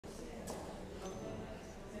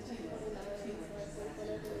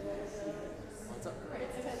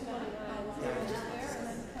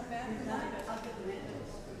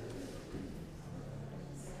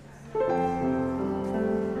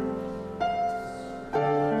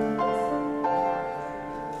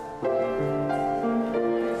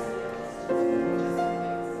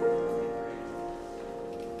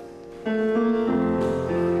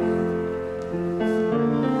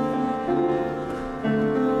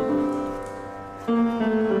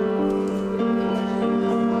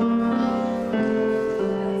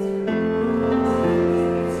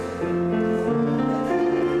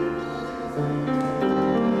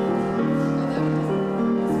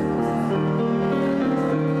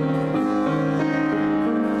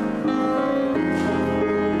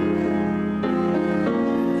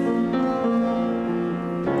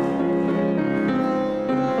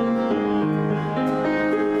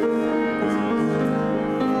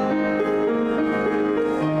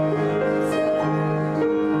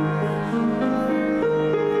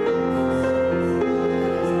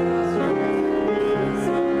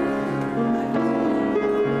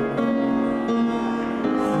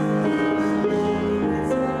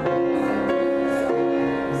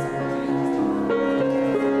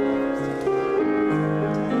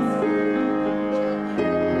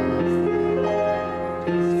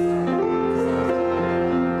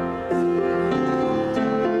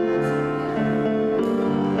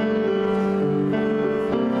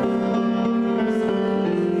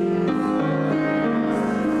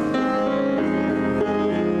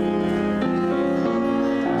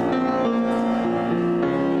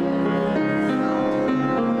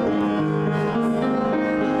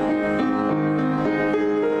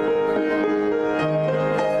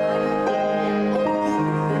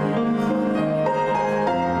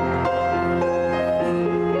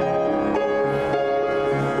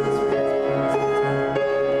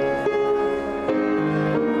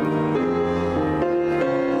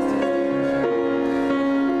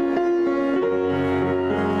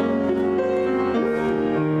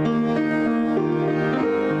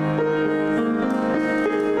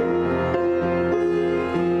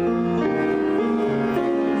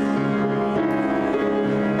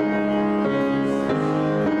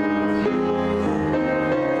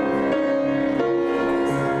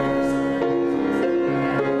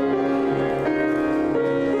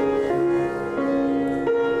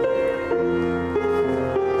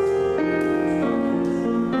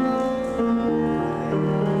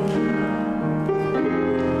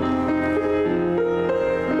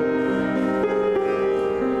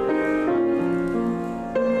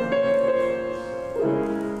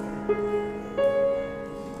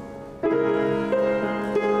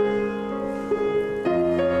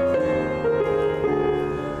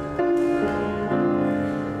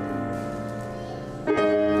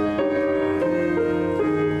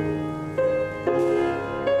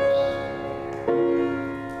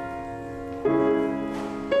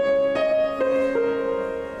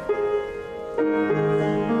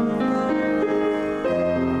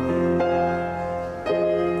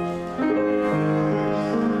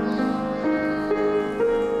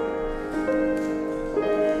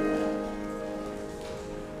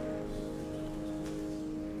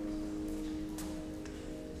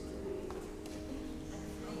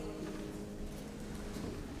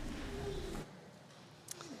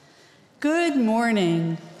Good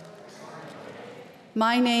morning.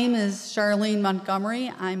 My name is Charlene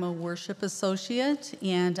Montgomery. I'm a worship associate,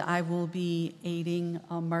 and I will be aiding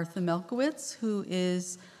Martha Malkiewicz, who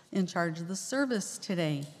is in charge of the service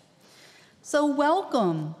today. So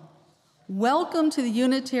welcome. Welcome to the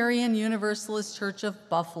Unitarian Universalist Church of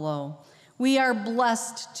Buffalo. We are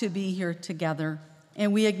blessed to be here together,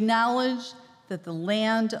 and we acknowledge that the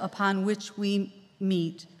land upon which we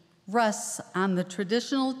meet rests on the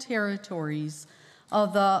traditional territories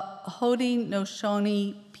of the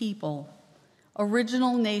Haudenosaunee people,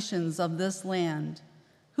 original nations of this land,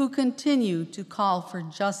 who continue to call for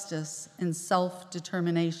justice and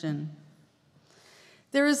self-determination.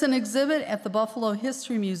 There is an exhibit at the Buffalo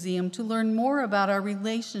History Museum to learn more about our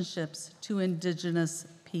relationships to Indigenous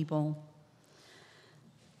people.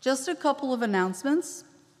 Just a couple of announcements.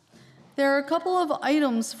 There are a couple of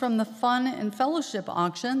items from the Fun and Fellowship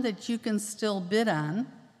auction that you can still bid on.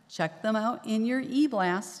 Check them out in your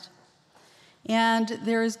e-blast. And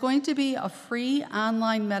there is going to be a free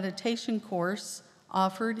online meditation course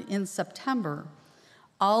offered in September.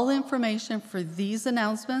 All information for these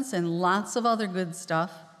announcements and lots of other good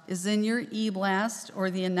stuff is in your e-blast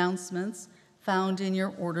or the announcements found in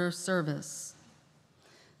your order of service.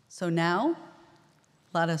 So now,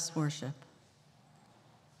 let us worship.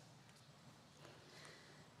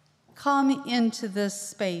 Come into this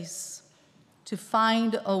space to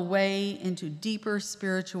find a way into deeper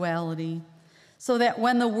spirituality so that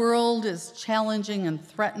when the world is challenging and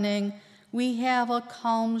threatening, we have a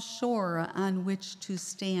calm shore on which to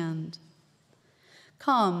stand.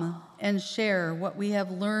 Come and share what we have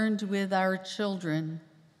learned with our children,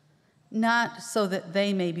 not so that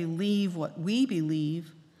they may believe what we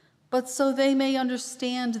believe, but so they may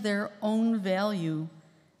understand their own value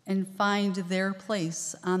and find their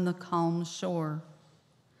place on the calm shore.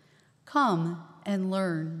 Come and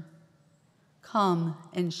learn. Come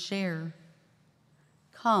and share.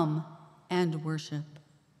 Come and worship.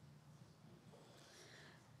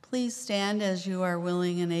 Please stand as you are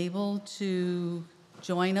willing and able to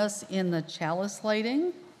join us in the chalice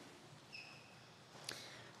lighting.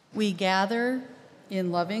 We gather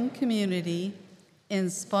in loving community,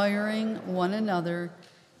 inspiring one another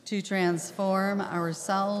to transform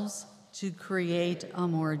ourselves to create a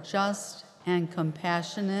more just and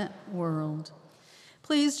compassionate world.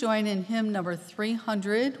 Please join in hymn number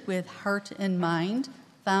 300 with Heart and Mind,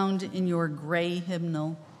 found in your gray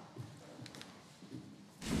hymnal.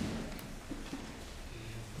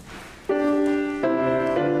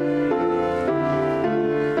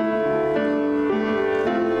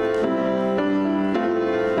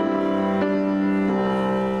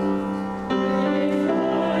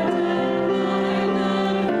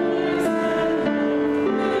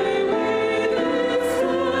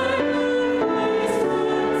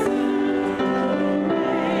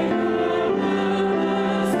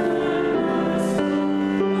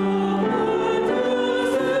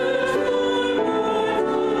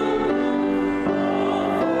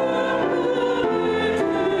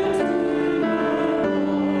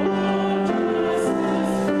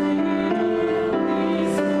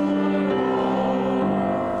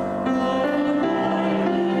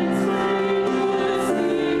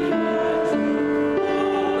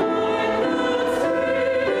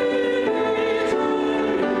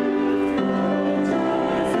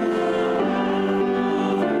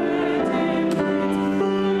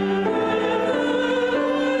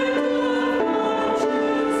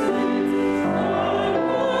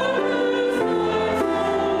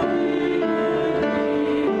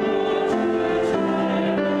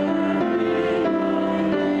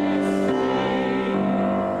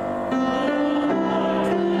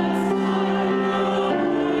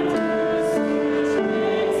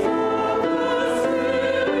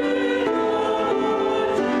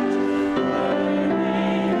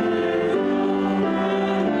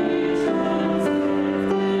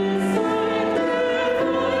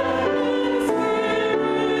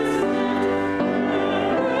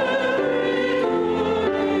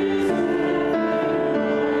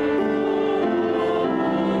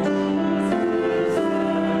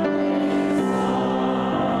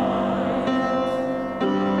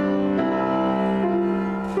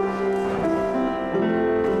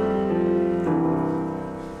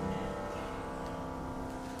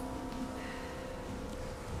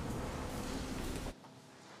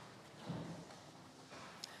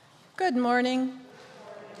 Good morning.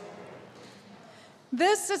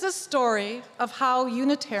 This is a story of how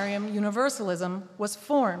Unitarian Universalism was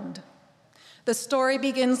formed. The story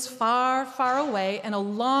begins far, far away and a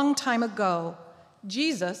long time ago.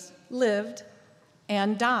 Jesus lived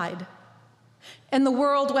and died. And the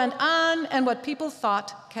world went on, and what people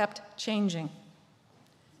thought kept changing.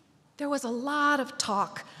 There was a lot of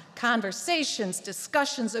talk, conversations,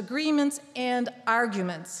 discussions, agreements, and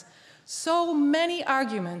arguments. So many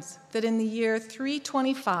arguments that in the year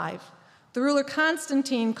 325, the ruler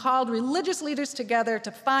Constantine called religious leaders together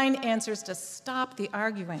to find answers to stop the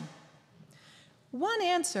arguing. One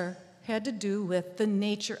answer had to do with the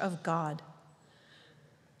nature of God.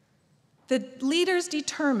 The leaders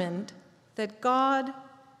determined that God,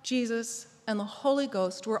 Jesus, and the Holy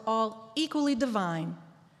Ghost were all equally divine.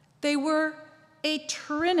 They were a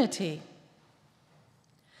trinity.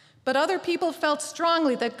 But other people felt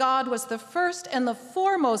strongly that God was the first and the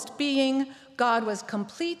foremost being. God was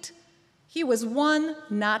complete. He was one,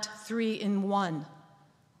 not three in one,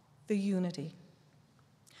 the unity.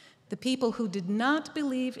 The people who did not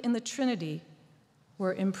believe in the Trinity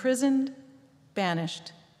were imprisoned,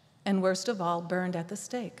 banished, and worst of all, burned at the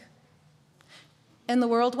stake. And the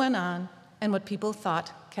world went on, and what people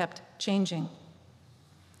thought kept changing.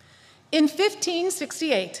 In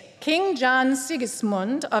 1568, King John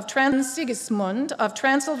Sigismund of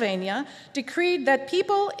Transylvania decreed that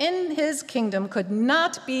people in his kingdom could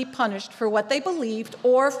not be punished for what they believed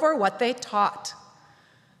or for what they taught.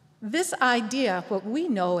 This idea, what we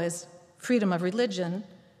know as freedom of religion,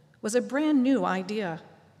 was a brand new idea.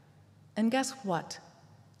 And guess what?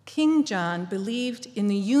 King John believed in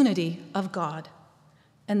the unity of God.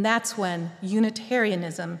 And that's when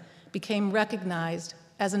Unitarianism became recognized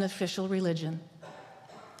as an official religion.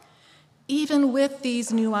 Even with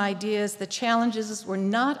these new ideas, the challenges were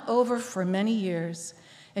not over for many years,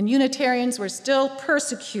 and Unitarians were still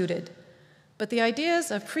persecuted. But the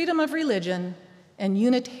ideas of freedom of religion and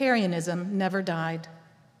Unitarianism never died.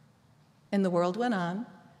 And the world went on,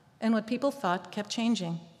 and what people thought kept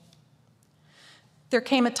changing. There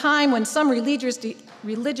came a time when some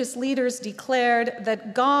religious leaders declared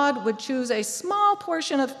that God would choose a small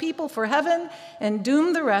portion of people for heaven and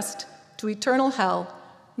doom the rest to eternal hell,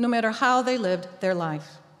 no matter how they lived their life.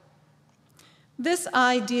 This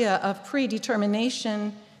idea of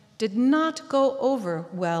predetermination did not go over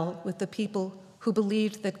well with the people who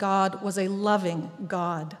believed that God was a loving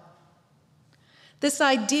God. This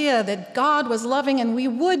idea that God was loving and we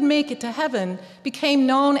would make it to heaven became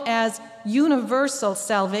known as universal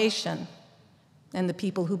salvation. And the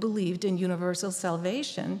people who believed in universal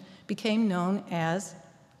salvation became known as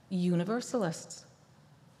Universalists.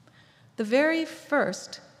 The very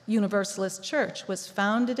first Universalist church was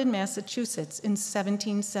founded in Massachusetts in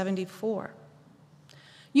 1774.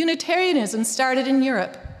 Unitarianism started in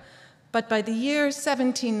Europe, but by the year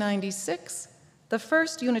 1796, the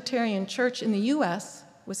first Unitarian church in the U.S.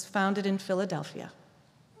 was founded in Philadelphia.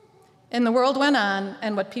 And the world went on,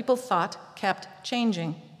 and what people thought kept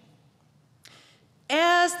changing.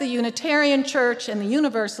 As the Unitarian Church and the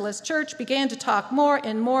Universalist Church began to talk more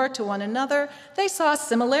and more to one another, they saw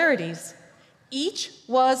similarities. Each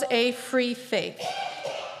was a free faith.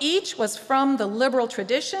 Each was from the liberal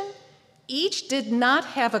tradition. Each did not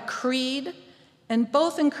have a creed, and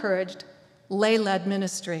both encouraged lay-led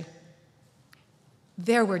ministry.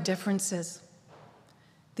 There were differences.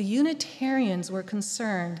 The Unitarians were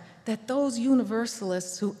concerned that those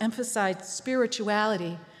Universalists who emphasized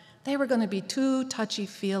spirituality, they were going to be too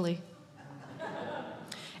touchy-feely.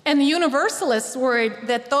 And the Universalists worried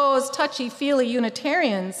that those touchy-feely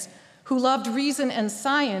Unitarians who loved reason and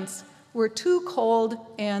science were too cold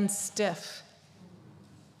and stiff.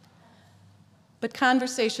 But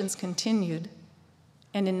conversations continued,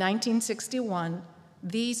 and in 1961,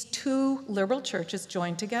 these two liberal churches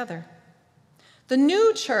joined together. The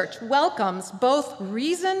new church welcomes both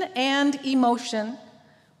reason and emotion,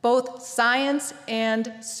 both science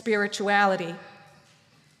and spirituality.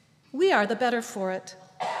 We are the better for it.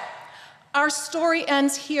 Our story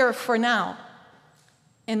ends here for now,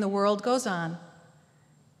 and the world goes on,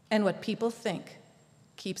 and what people think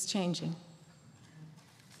keeps changing.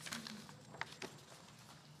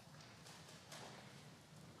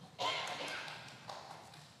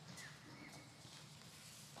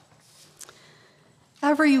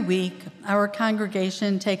 Every week, our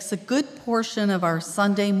congregation takes a good portion of our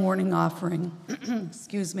Sunday morning offering,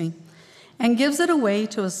 and gives it away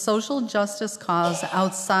to a social justice cause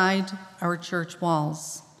outside our church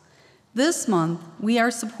walls. This month, we are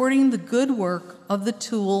supporting the good work of the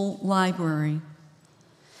Toole Library.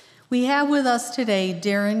 We have with us today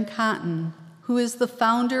Darren Cotton, who is the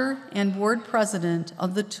founder and board president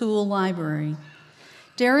of the Toole Library.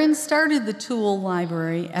 Darren started the Toole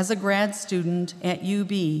Library as a grad student at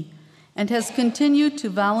UB and has continued to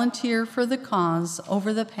volunteer for the cause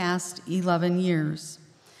over the past 11 years.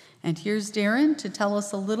 And here's Darren to tell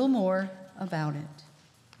us a little more about it.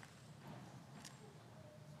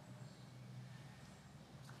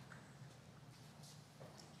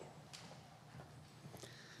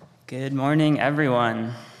 Good morning,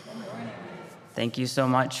 everyone. Good morning. Thank you so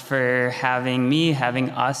much for having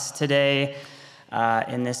us today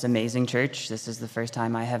in this amazing church. This is the first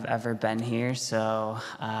time I have ever been here, so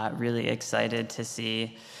really excited to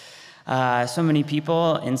see so many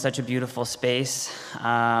people in such a beautiful space.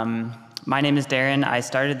 My name is Darren. I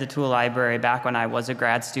started the Tool Library back when I was a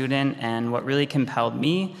grad student, and what really compelled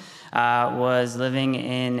me was living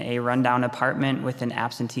in a rundown apartment with an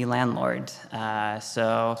absentee landlord.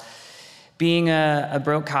 So being a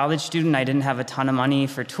broke college student, I didn't have a ton of money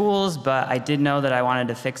for tools, but I did know that I wanted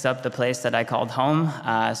to fix up the place that I called home.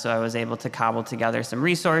 So I was able to cobble together some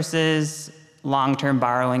resources, long-term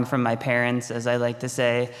borrowing from my parents, as I like to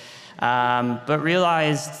say, but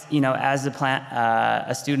realized, as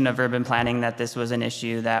a student of urban planning, that this was an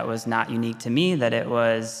issue that was not unique to me, that it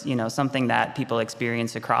was, something that people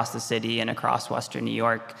experience across the city and across Western New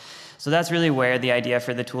York. So that's really where the idea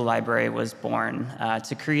for the Tool Library was born,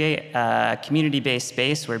 to create a community-based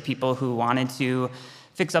space where people who wanted to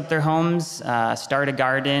fix up their homes, start a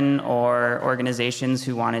garden, or organizations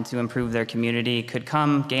who wanted to improve their community could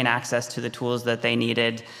come, gain access to the tools that they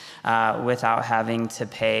needed without having to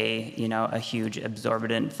pay, a huge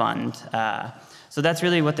exorbitant fund. So that's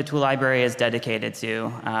really what the Tool Library is dedicated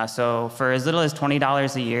to. So for as little as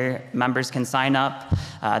 $20 a year, members can sign up.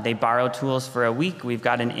 They borrow tools for a week. We've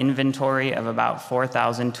got an inventory of about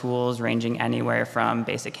 4,000 tools, ranging anywhere from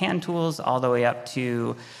basic hand tools all the way up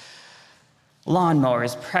to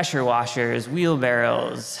lawnmowers, pressure washers,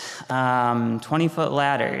 wheelbarrows, 20-foot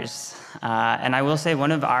ladders. And I will say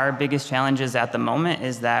one of our biggest challenges at the moment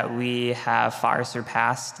is that we have far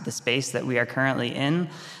surpassed the space that we are currently in.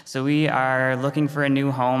 So we are looking for a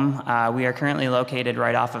new home. We are currently located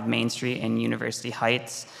right off of Main Street in University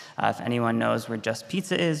Heights. If anyone knows where Just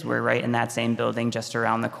Pizza is, we're right in that same building just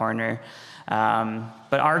around the corner.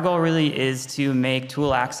 But our goal really is to make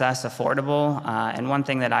tool access affordable. And one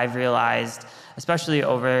thing that I've realized, especially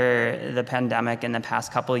over the pandemic in the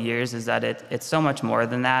past couple of years, is that it's so much more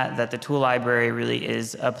than that the Tool Library really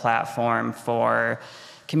is a platform for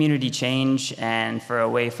community change and for a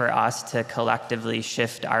way for us to collectively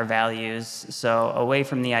shift our values. So away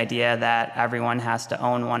from the idea that everyone has to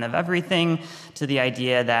own one of everything to the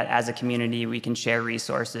idea that as a community we can share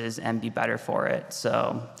resources and be better for it.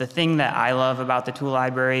 So the thing that I love about the Tool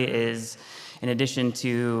Library is, in addition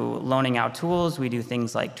to loaning out tools, we do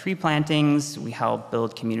things like tree plantings. We help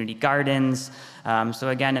build community gardens. So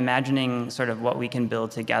again, imagining sort of what we can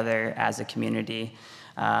build together as a community.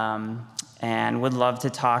 And would love to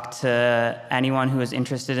talk to anyone who is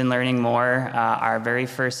interested in learning more. Our very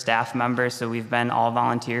first staff members, so we've been all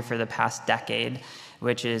volunteer for the past decade,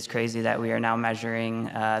 which is crazy that we are now measuring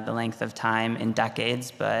the length of time in decades,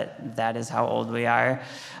 but that is how old we are.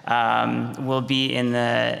 We'll be in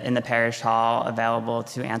the parish hall available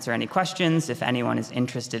to answer any questions. If anyone is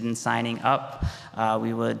interested in signing up,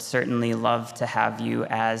 we would certainly love to have you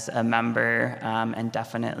as a member, and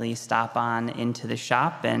definitely stop on into the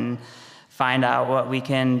shop and find out what we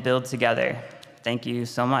can build together. Thank you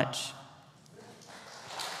so much.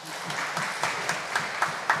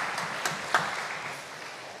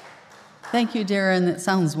 Thank you, Darren. That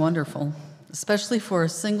sounds wonderful, especially for a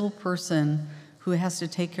single person who has to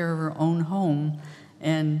take care of her own home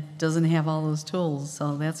and doesn't have all those tools,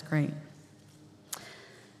 so that's great.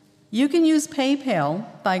 You can use PayPal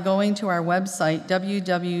by going to our website,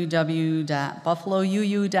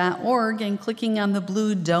 www.buffalouu.org, and clicking on the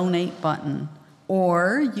blue Donate button.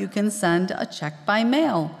 Or you can send a check by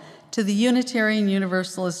mail to the Unitarian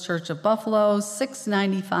Universalist Church of Buffalo,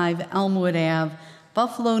 695 Elmwood Ave,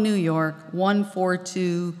 Buffalo, New York,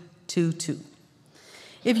 14222.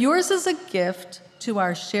 If yours is a gift to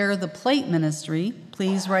our Share the Plate ministry,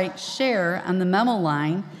 please write SHARE on the memo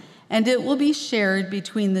line, and it will be shared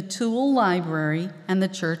between the Tool Library and the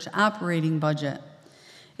church operating budget.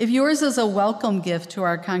 If yours is a welcome gift to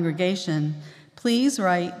our congregation, please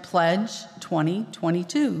write Pledge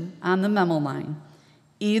 2022 on the memo line.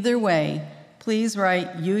 Either way, please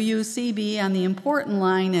write UUCB on the important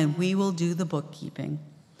line and we will do the bookkeeping.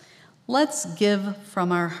 Let's give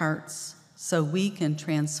from our hearts so we can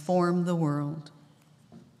transform the world.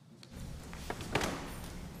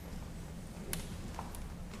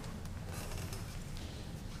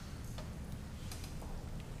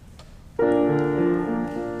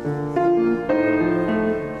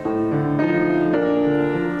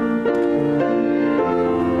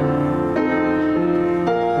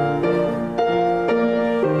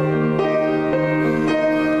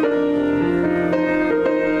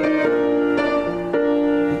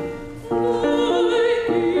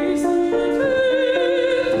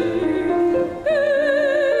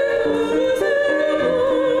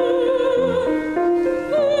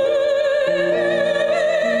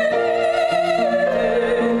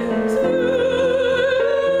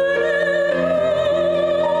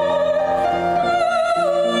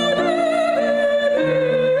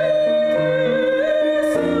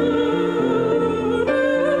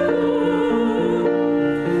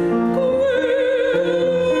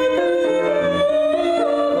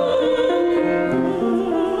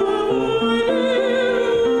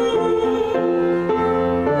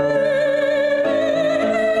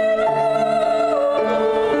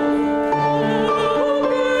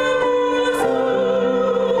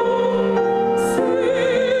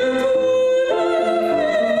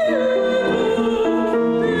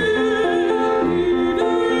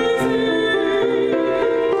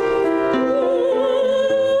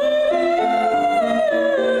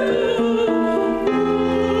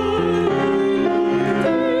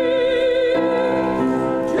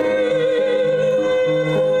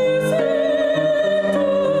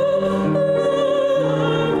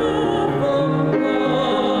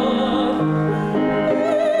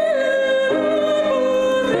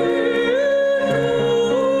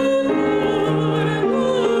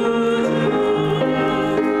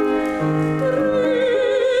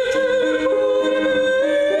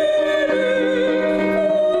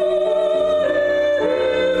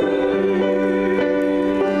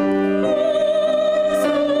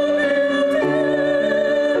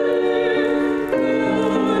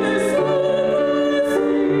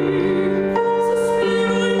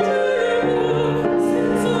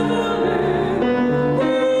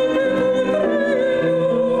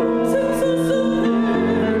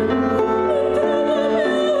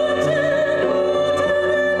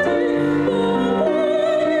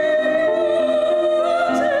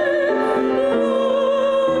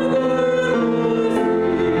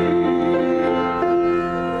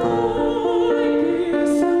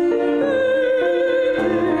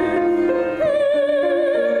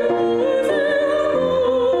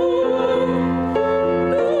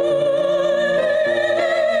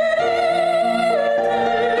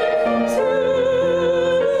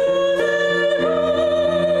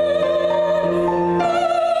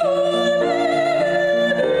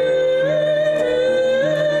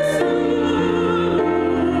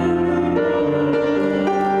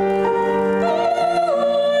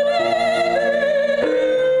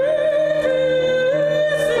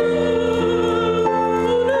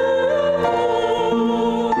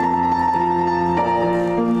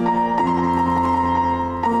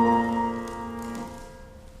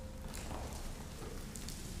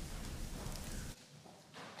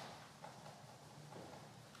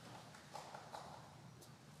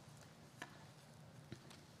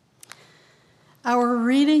 Our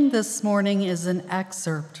reading this morning is an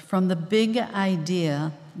excerpt from The Big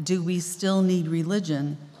Idea, Do We Still Need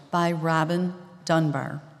Religion? By Robin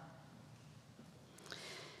Dunbar.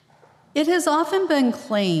 It has often been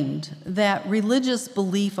claimed that religious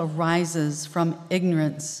belief arises from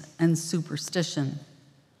ignorance and superstition.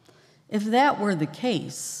 If that were the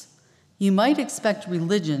case, you might expect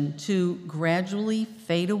religion to gradually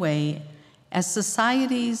fade away as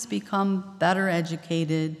societies become better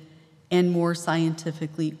educated and more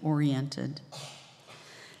scientifically oriented.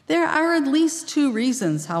 There are at least two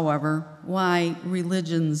reasons, however, why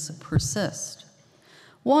religions persist.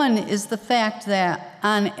 One is the fact that,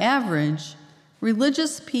 on average,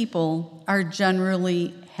 religious people are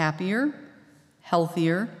generally happier,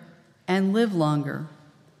 healthier, and live longer.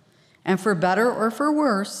 And for better or for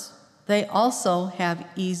worse, they also have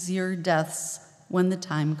easier deaths when the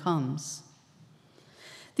time comes.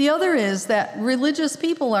 The other is that religious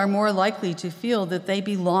people are more likely to feel that they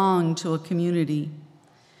belong to a community.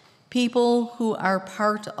 People who are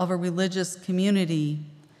part of a religious community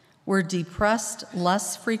were depressed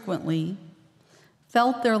less frequently,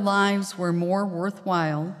 felt their lives were more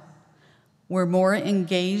worthwhile, were more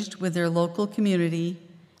engaged with their local community,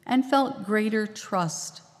 and felt greater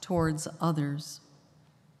trust towards others.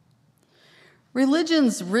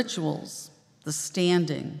 Religion's rituals, the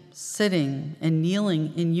standing, sitting, and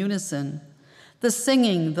kneeling in unison, the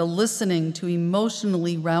singing, the listening to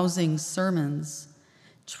emotionally rousing sermons,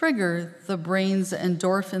 trigger the brain's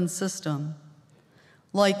endorphin system.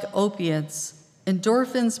 Like opiates,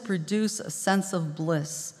 endorphins produce a sense of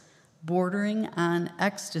bliss, bordering on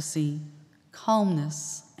ecstasy,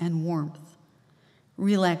 calmness, and warmth,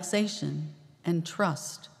 relaxation, and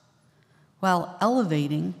trust, while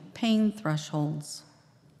elevating pain thresholds.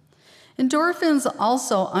 Endorphins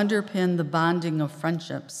also underpin the bonding of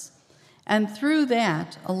friendships, and through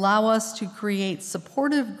that allow us to create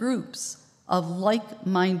supportive groups of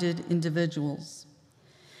like-minded individuals.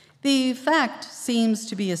 The effect seems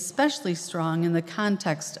to be especially strong in the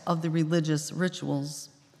context of the religious rituals.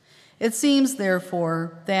 It seems,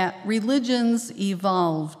 therefore, that religions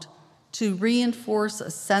evolved to reinforce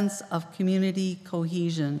a sense of community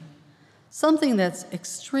cohesion, something that's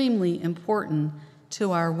extremely important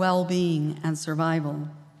to our well-being and survival.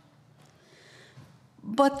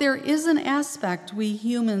 But there is an aspect we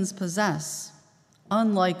humans possess,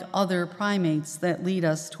 unlike other primates that lead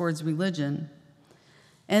us towards religion,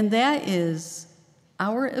 and that is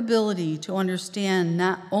our ability to understand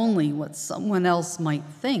not only what someone else might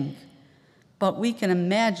think, but we can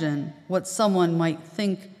imagine what someone might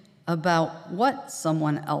think about what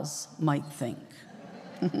someone else might think.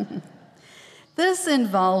 This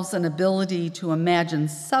involves an ability to imagine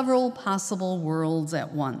several possible worlds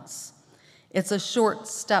at once. It's a short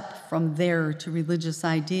step from there to religious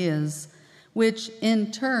ideas, which in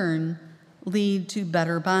turn lead to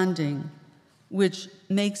better bonding, which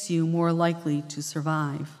makes you more likely to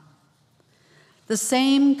survive. The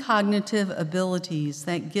same cognitive abilities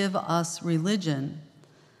that give us religion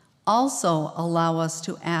also allow us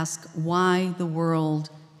to ask why the world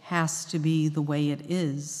has to be the way it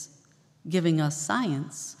is, giving us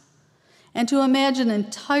science, and to imagine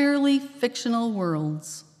entirely fictional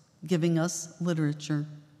worlds, giving us literature.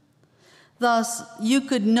 Thus, you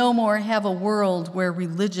could no more have a world where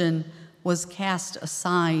religion was cast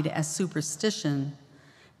aside as superstition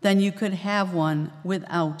than you could have one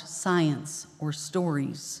without science or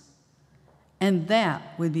stories. And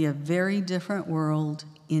that would be a very different world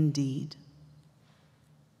indeed.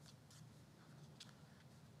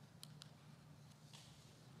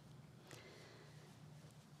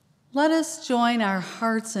 Let us join our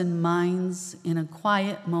hearts and minds in a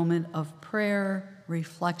quiet moment of prayer,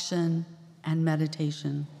 reflection, and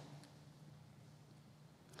meditation.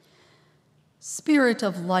 Spirit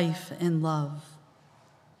of life and love,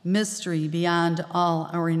 mystery beyond all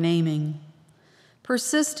our naming,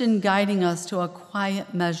 persist in guiding us to a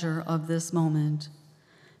quiet measure of this moment,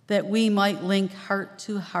 that we might link heart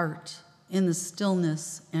to heart in the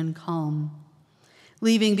stillness and calm,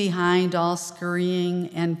 leaving behind all scurrying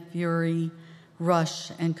and fury, rush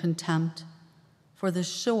and contempt for the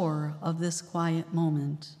shore of this quiet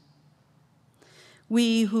moment.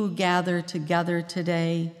 We who gather together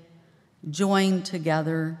today join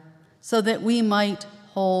together so that we might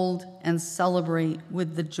hold and celebrate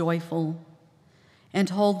with the joyful and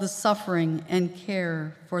hold the suffering and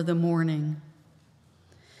care for the mourning.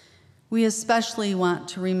 We especially want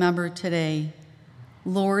to remember today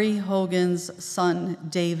Lori Hogan's son,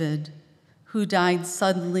 David, who died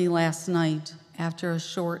suddenly last night after a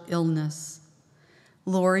short illness.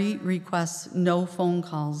 Lori requests no phone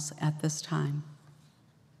calls at this time.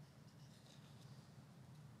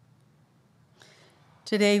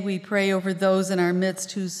 Today we pray over those in our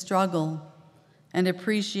midst who struggle and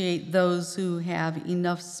appreciate those who have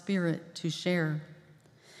enough spirit to share.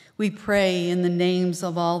 We pray in the names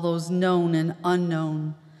of all those known and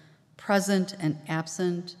unknown, present and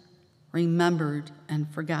absent, remembered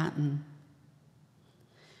and forgotten.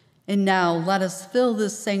 And now let us fill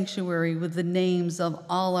this sanctuary with the names of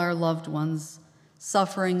all our loved ones,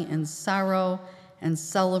 suffering in sorrow and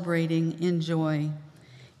celebrating in joy.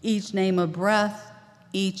 Each name a breath,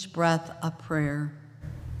 each breath a prayer.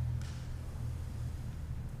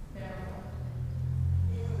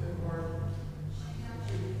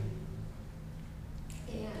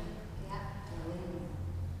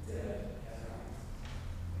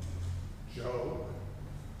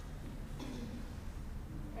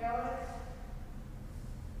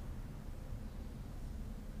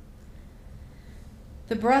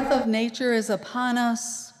 The breath of nature is upon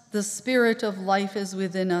us, the spirit of life is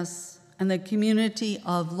within us, and the community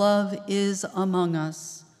of love is among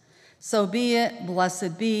us. So be it,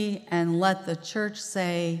 blessed be, and let the church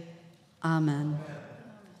say, Amen.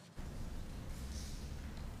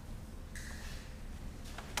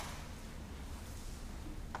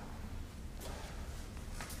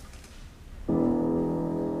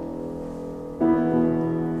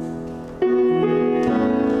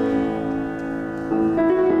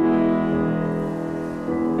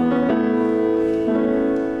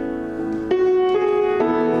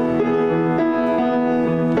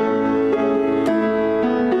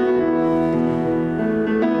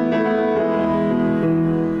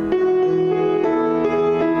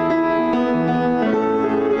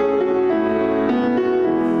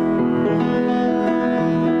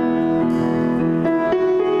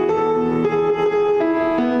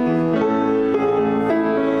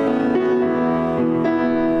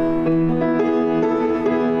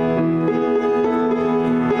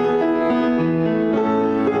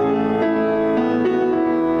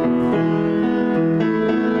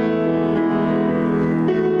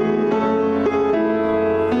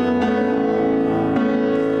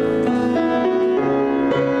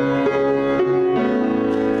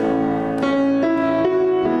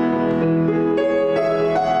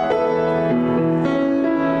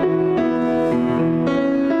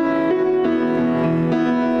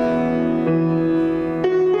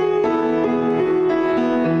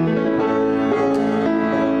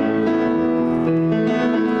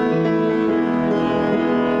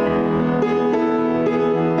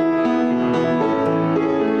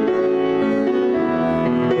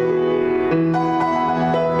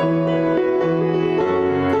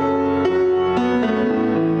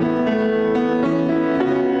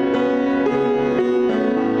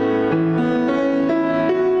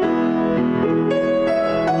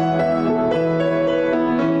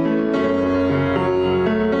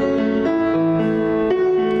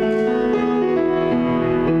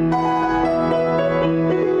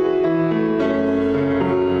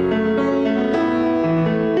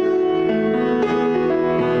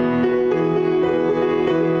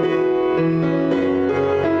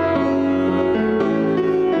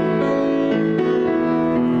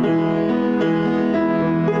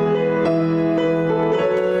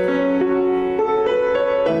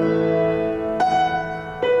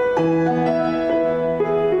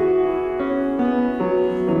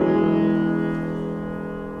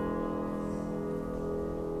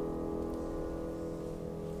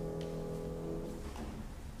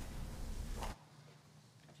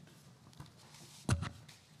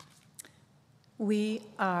 We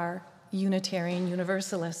are Unitarian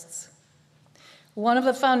Universalists. One of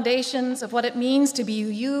the foundations of what it means to be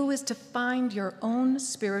you is to find your own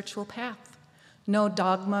spiritual path. No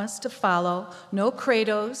dogmas to follow, no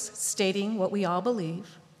credos stating what we all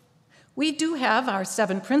believe. We do have our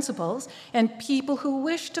 7 principles, and people who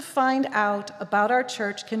wish to find out about our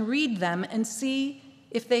church can read them and see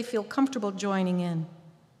if they feel comfortable joining in.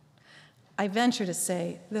 I venture to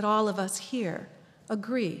say that all of us here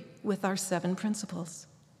agree with our 7 principles.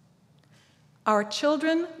 Our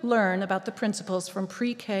children learn about the principles from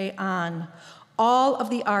pre-K on. All of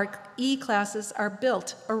the RE classes are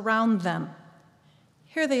built around them.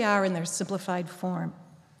 Here they are in their simplified form.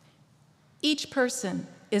 Each person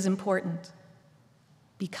is important.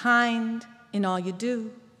 Be kind in all you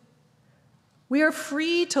do. We are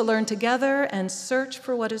free to learn together and search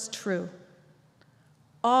for what is true.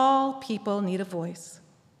 All people need a voice.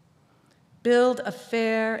 Build a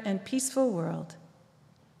fair and peaceful world.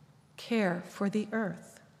 Care for the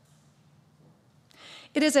earth.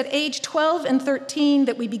 It is at age 12 and 13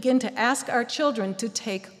 that we begin to ask our children to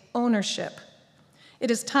take ownership. It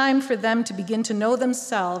is time for them to begin to know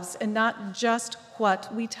themselves and not just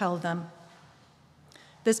what we tell them.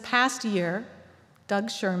 This past year,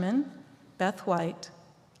 Doug Sherman, Beth White,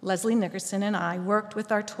 Leslie Nickerson, and I worked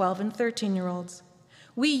with our 12 and 13-year-olds.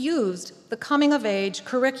 We used the coming-of-age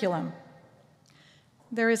curriculum.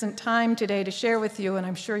 There isn't time today to share with you, and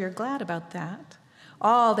I'm sure you're glad about that,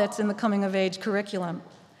 all that's in the coming-of-age curriculum.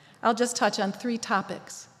 I'll just touch on 3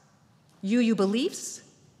 topics: UU beliefs,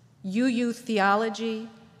 UU theology,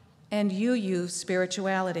 and UU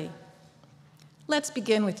spirituality. Let's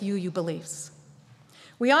begin with UU beliefs.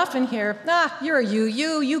 We often hear, you're a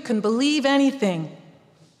UU, you can believe anything.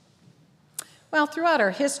 Well, throughout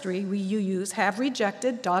our history, we UUs have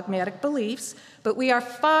rejected dogmatic beliefs, but we are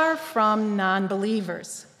far from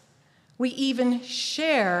non-believers. We even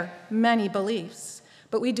share many beliefs,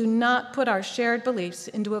 but we do not put our shared beliefs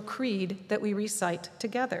into a creed that we recite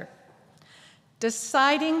together.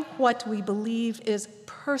 Deciding what we believe is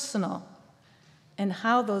personal, and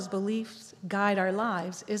how those beliefs guide our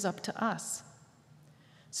lives is up to us.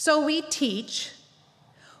 So we teach,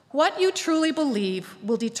 what you truly believe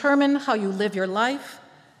will determine how you live your life,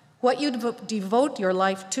 what you devote your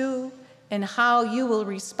life to, and how you will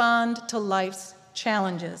respond to life's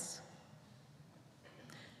challenges.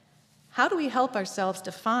 How do we help ourselves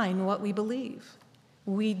define what we believe?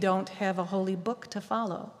 We don't have a holy book to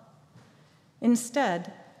follow.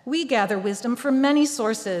 Instead, we gather wisdom from many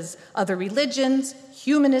sources: other religions,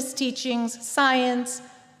 humanist teachings, science,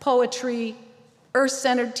 poetry,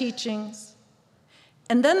 earth-centered teachings.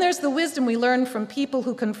 And then there's the wisdom we learn from people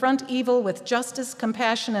who confront evil with justice,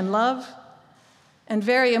 compassion, and love. And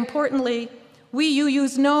very importantly, we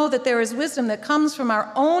UUs know that there is wisdom that comes from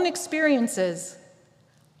our own experiences.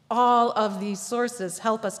 All of these sources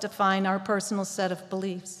help us define our personal set of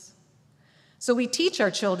beliefs. So we teach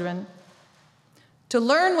our children to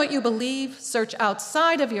learn what you believe, search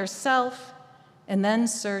outside of yourself, and then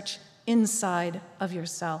search inside of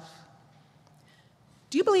yourself.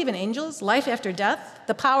 Do you believe in angels, life after death,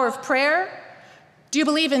 the power of prayer? Do you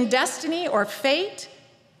believe in destiny or fate?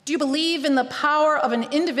 Do you believe in the power of an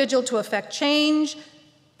individual to affect change,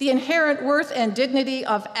 the inherent worth and dignity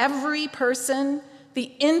of every person,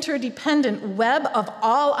 the interdependent web of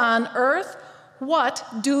all on earth? What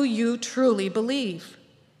do you truly believe?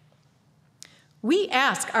 We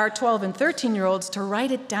ask our 12 and 13-year-olds to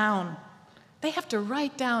write it down. They have to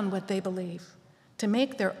write down what they believe to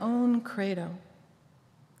make their own credo.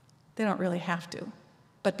 They don't really have to,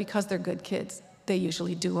 but because they're good kids, they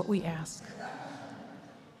usually do what we ask.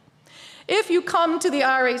 If you come to the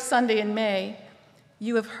RA Sunday in May,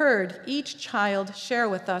 you have heard each child share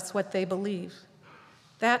with us what they believe.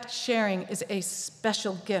 That sharing is a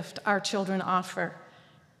special gift our children offer,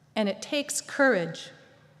 and it takes courage.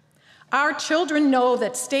 Our children know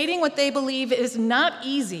that stating what they believe is not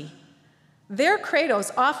easy. Their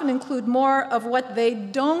credos often include more of what they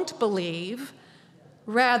don't believe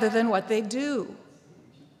rather than what they do.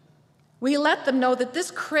 We let them know that this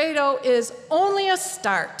credo is only a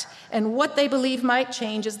start, and what they believe might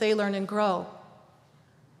change as they learn and grow.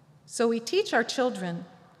 So we teach our children,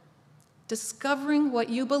 discovering what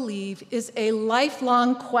you believe is a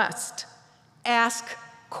lifelong quest. Ask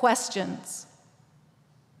questions.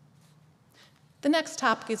 The next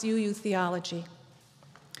topic is UU theology.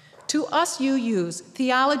 To us UUs,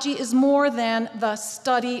 theology is more than the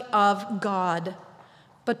study of God,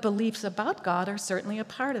 but beliefs about God are certainly a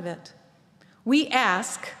part of it. We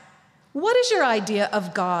ask, what is your idea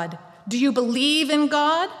of God? Do you believe in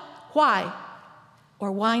God? Why?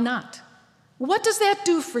 Or why not? What does that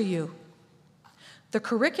do for you? The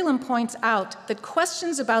curriculum points out that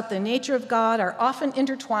questions about the nature of God are often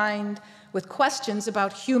intertwined with questions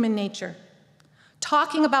about human nature.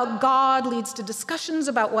 Talking about God leads to discussions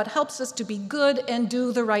about what helps us to be good and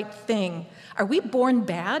do the right thing. Are we born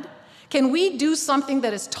bad? Can we do something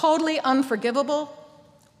that is totally unforgivable?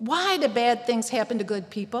 Why do bad things happen to good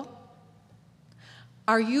people?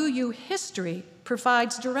 Our UU history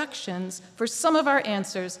provides directions for some of our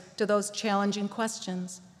answers to those challenging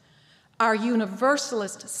questions. Our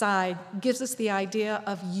universalist side gives us the idea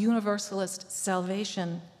of universalist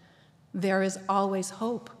salvation. There is always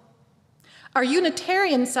hope. Our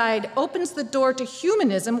Unitarian side opens the door to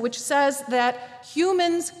humanism, which says that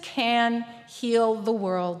humans can heal the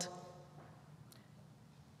world.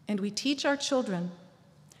 And we teach our children,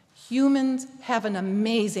 humans have an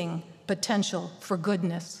amazing potential for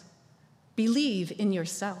goodness. Believe in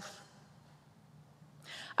yourself.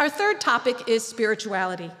 Our third topic is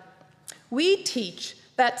spirituality. We teach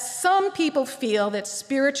that some people feel that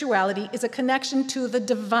spirituality is a connection to the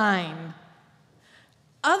divine.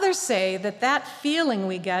 Others say that that feeling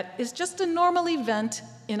we get is just a normal event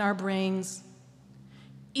in our brains.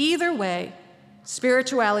 Either way,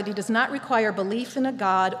 Spirituality does not require belief in a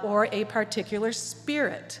God or a particular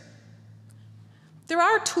spirit. There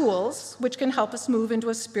are tools which can help us move into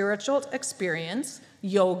a spiritual experience: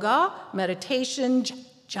 yoga, meditation,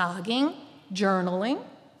 jogging, journaling.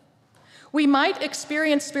 We might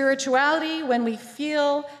experience spirituality when we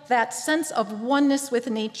feel that sense of oneness with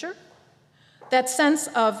nature, that sense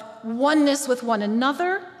of oneness with one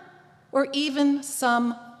another, or even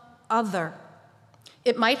some other.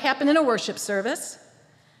 It might happen in a worship service.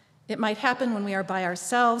 It might happen when we are by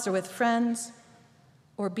ourselves or with friends,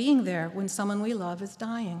 or being there when someone we love is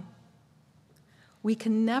dying. We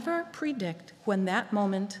can never predict when that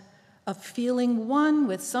moment of feeling one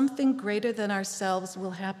with something greater than ourselves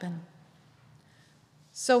will happen.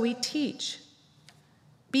 So we teach,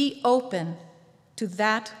 be open to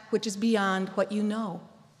that which is beyond what you know.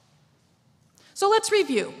 So let's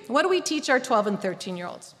review. What do we teach our 12 and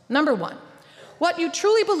 13-year-olds? Number one, what you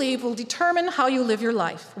truly believe will determine how you live your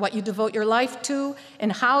life, what you devote your life to,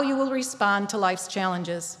 and how you will respond to life's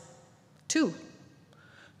challenges. 2,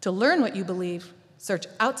 to learn what you believe, search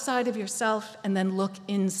outside of yourself and then look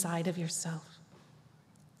inside of yourself.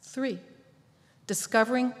 3,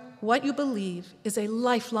 discovering what you believe is a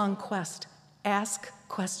lifelong quest. Ask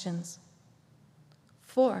questions.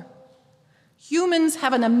 4, humans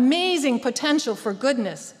have an amazing potential for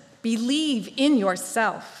goodness. Believe in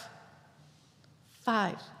yourself.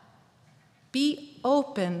 5, be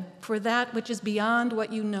open for that which is beyond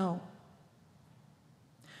what you know.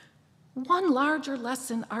 One larger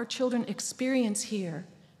lesson our children experience here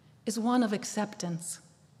is one of acceptance.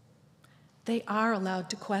 They are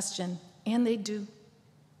allowed to question, and they do.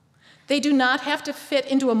 They do not have to fit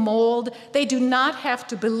into a mold. They do not have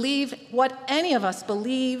to believe what any of us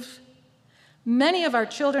believe. Many of our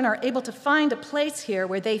children are able to find a place here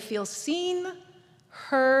where they feel seen,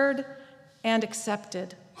 heard, and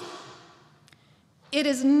accepted. It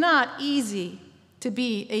is not easy to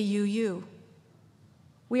be a UU.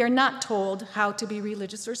 We are not told how to be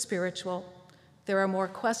religious or spiritual. There are more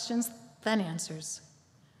questions than answers.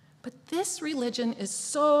 But this religion is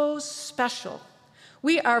so special.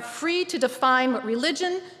 We are free to define what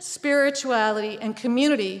religion, spirituality, and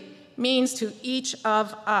community means to each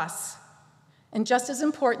of us. And just as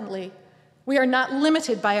importantly, we are not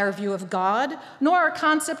limited by our view of God, nor our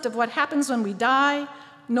concept of what happens when we die,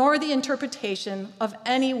 nor the interpretation of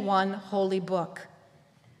any one holy book.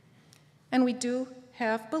 And we do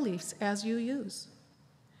have beliefs as UUs.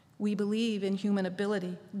 We believe in human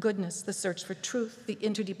ability, goodness, the search for truth, the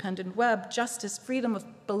interdependent web, justice, freedom of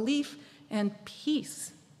belief, and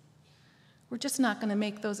peace. We're just not going to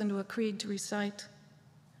make those into a creed to recite.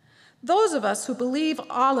 Those of us who believe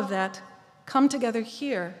all of that come together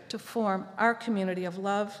here to form our community of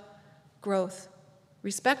love, growth,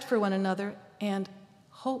 respect for one another, and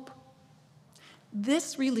hope.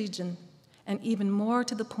 This religion, and even more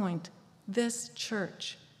to the point, this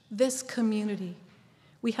church, this community,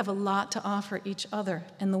 we have a lot to offer each other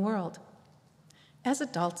in the world. As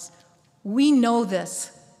adults, we know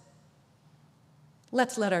this.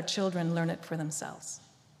 Let's let our children learn it for themselves.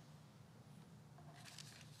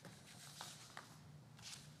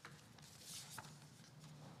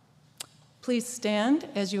 Please stand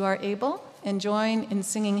as you are able and join in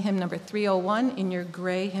singing hymn number 301 in your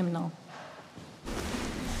gray hymnal.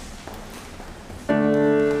 Oh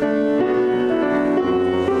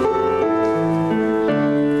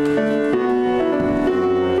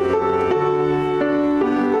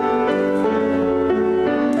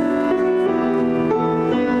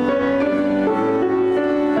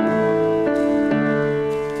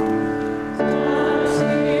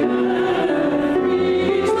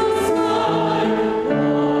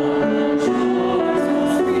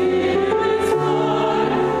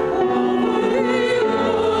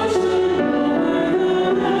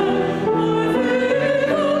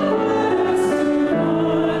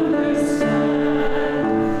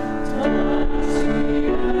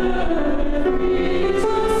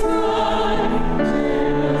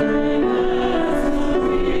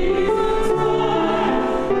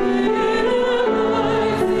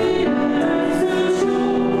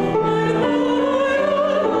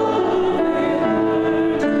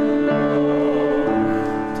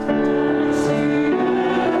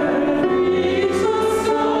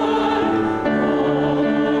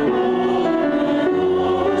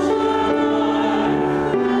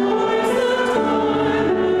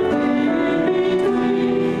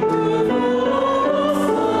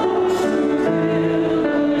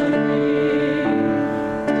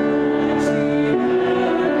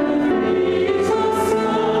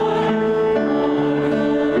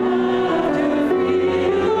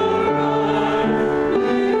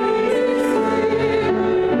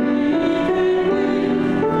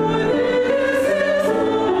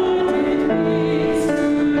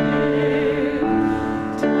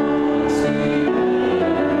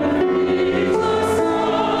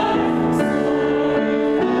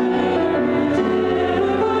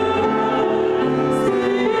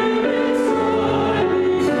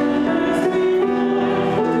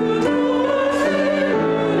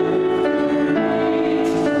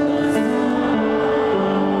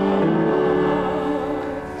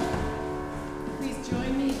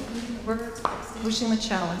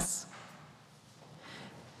chalice.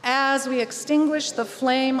 As we extinguish the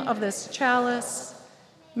flame of this chalice,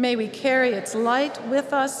 may we carry its light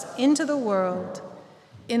with us into the world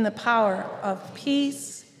in the power of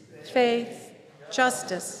peace, faith,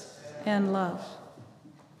 justice, and love.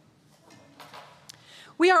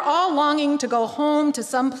 We are all longing to go home to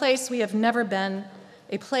some place we have never been,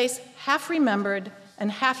 a place half remembered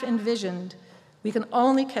and half envisioned we can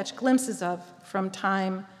only catch glimpses of from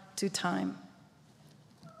time to time.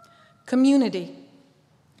 Community.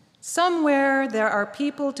 Somewhere there are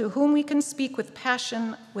people to whom we can speak with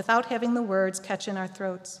passion without having the words catch in our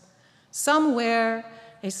throats. Somewhere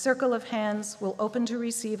a circle of hands will open to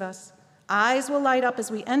receive us. Eyes will light up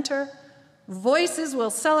as we enter. Voices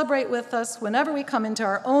will celebrate with us whenever we come into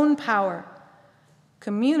our own power.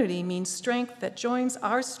 Community means strength that joins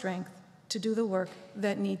our strength to do the work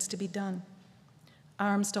that needs to be done.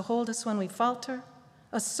 Arms to hold us when we falter,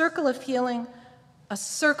 a circle of healing, a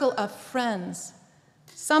circle of friends,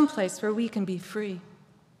 someplace where we can be free.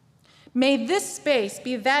 May this space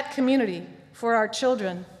be that community for our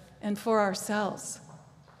children and for ourselves.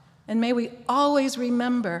 And may we always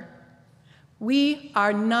remember, we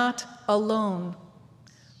are not alone.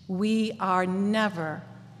 We are never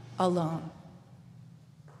alone.